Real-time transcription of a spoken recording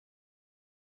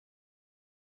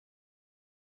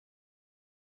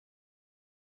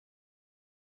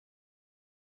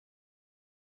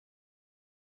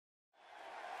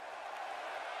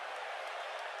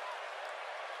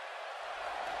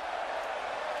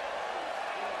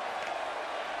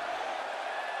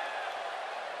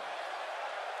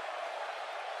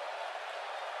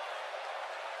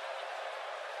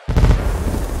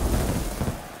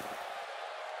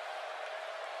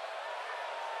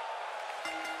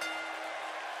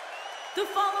The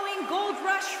following Gold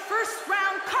Rush first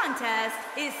round contest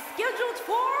is scheduled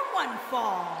for one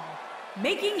fall.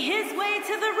 Making his way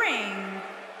to the ring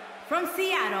from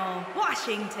Seattle,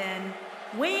 Washington,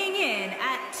 weighing in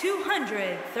at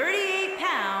 238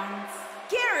 pounds,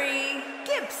 Gary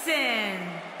Gibson.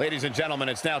 Ladies and gentlemen,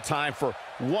 it's now time for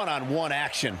one-on-one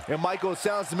action. And Michael, it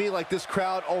sounds to me like this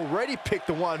crowd already picked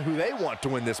the one who they want to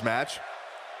win this match.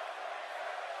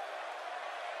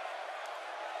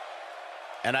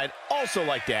 And I'd also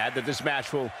like to add that this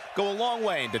match will go a long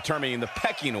way in determining the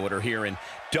pecking order here in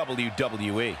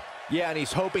WWE. Yeah, and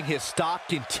he's hoping his stock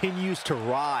continues to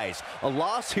rise. A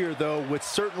loss here, though, would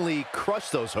certainly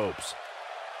crush those hopes.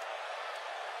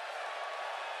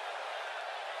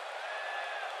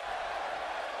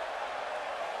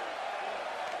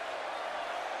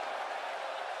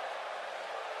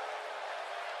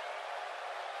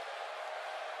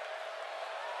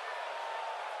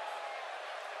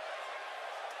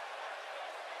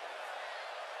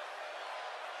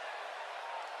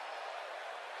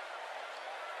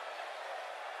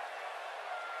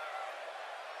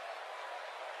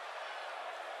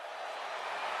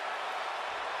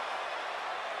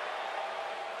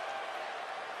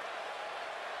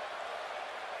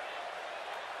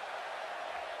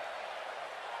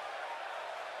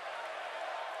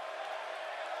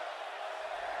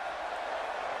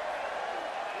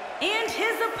 And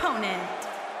his opponent,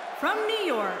 from New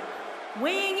York,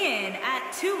 weighing in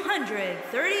at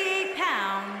 238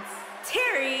 pounds,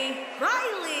 Terry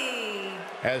Riley.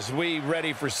 As we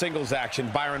ready for singles action,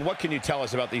 Byron, what can you tell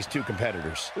us about these two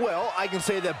competitors? Well, I can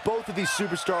say that both of these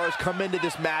superstars come into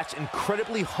this match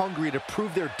incredibly hungry to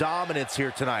prove their dominance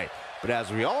here tonight. But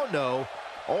as we all know,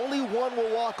 only one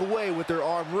will walk away with their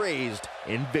arm raised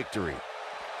in victory.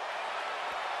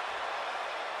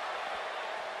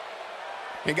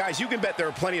 And guys, you can bet there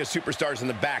are plenty of superstars in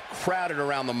the back crowded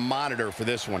around the monitor for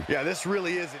this one. Yeah, this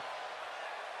really is it.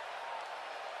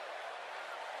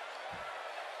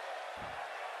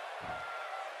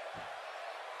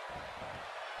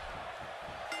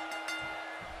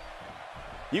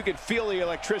 You can feel the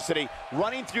electricity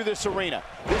running through this arena.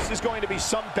 This is going to be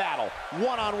some battle,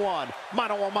 one-on-one,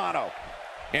 mano-a-mano.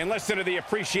 And listen to the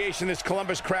appreciation this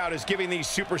Columbus crowd is giving these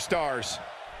superstars.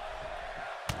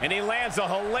 And he lands a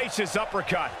hellacious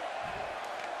uppercut.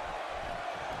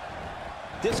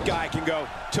 This guy can go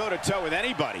toe-to-toe with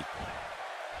anybody.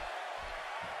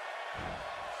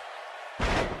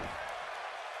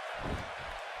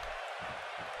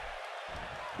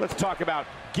 Let's talk about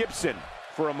Gibson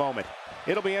for a moment.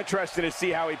 It'll be interesting to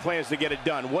see how he plans to get it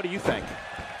done. What do you think?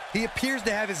 He appears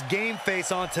to have his game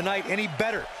face on tonight, and he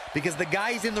better, because the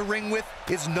guy he's in the ring with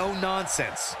is no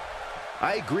nonsense.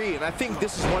 I agree, and I think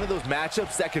this is one of those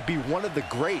matchups that could be one of the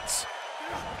greats.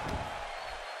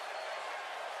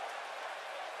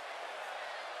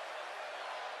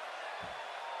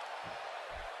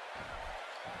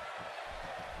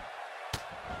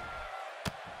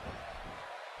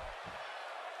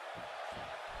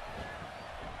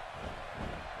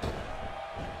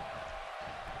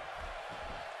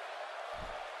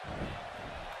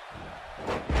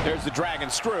 There's the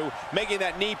dragon screw, making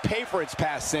that knee pay for its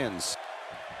past sins.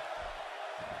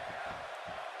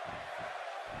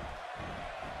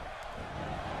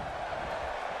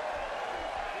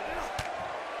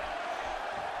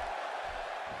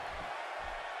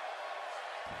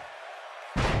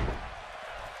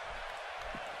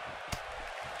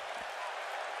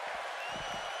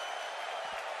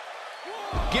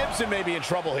 Gibson may be in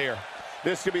trouble here.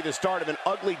 This could be the start of an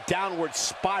ugly downward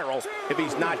spiral if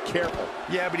he's not careful.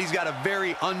 Yeah, but he's got a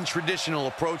very untraditional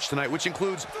approach tonight, which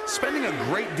includes spending a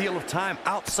great deal of time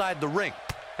outside the ring.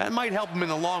 That might help him in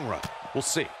the long run. We'll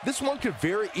see. This one could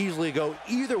very easily go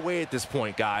either way at this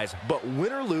point, guys. But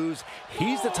win or lose,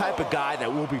 he's the type of guy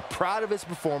that will be proud of his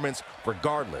performance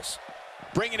regardless.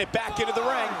 Bringing it back into the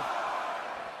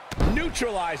ring.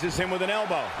 Neutralizes him with an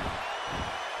elbow.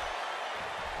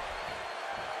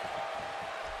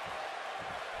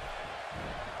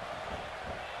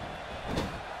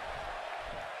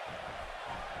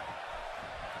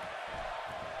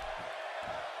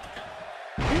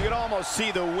 You can almost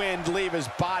see the wind leave his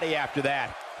body after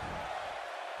that.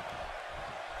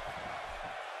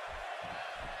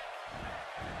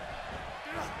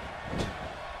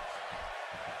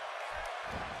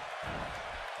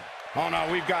 Oh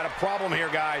no, we've got a problem here,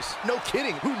 guys. No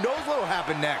kidding. Who knows what will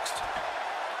happen next?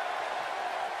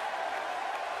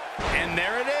 And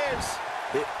there it is.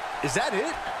 Is that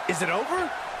it? Is it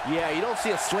over? Yeah, you don't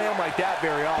see a slam like that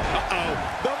very often. Uh-oh.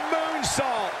 The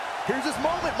moonsault. Here's his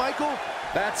moment, Michael.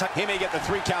 That's he may get the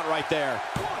 3 count right there.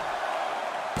 1,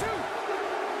 2,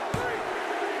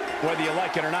 3. Whether you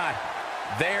like it or not,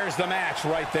 There's the match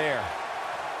right there.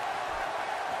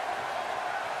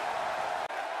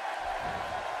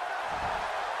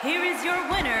 Here is your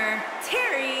winner,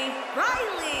 Terry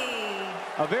Riley.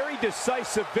 A very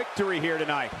decisive victory here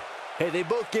tonight. Hey, they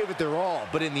both gave it their all,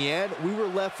 but in the end, we were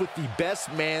left with the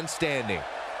best man standing.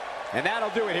 And that'll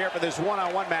do it here for this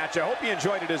one-on-one match. I hope you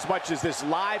enjoyed it as much as this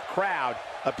live crowd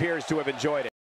appears to have enjoyed it.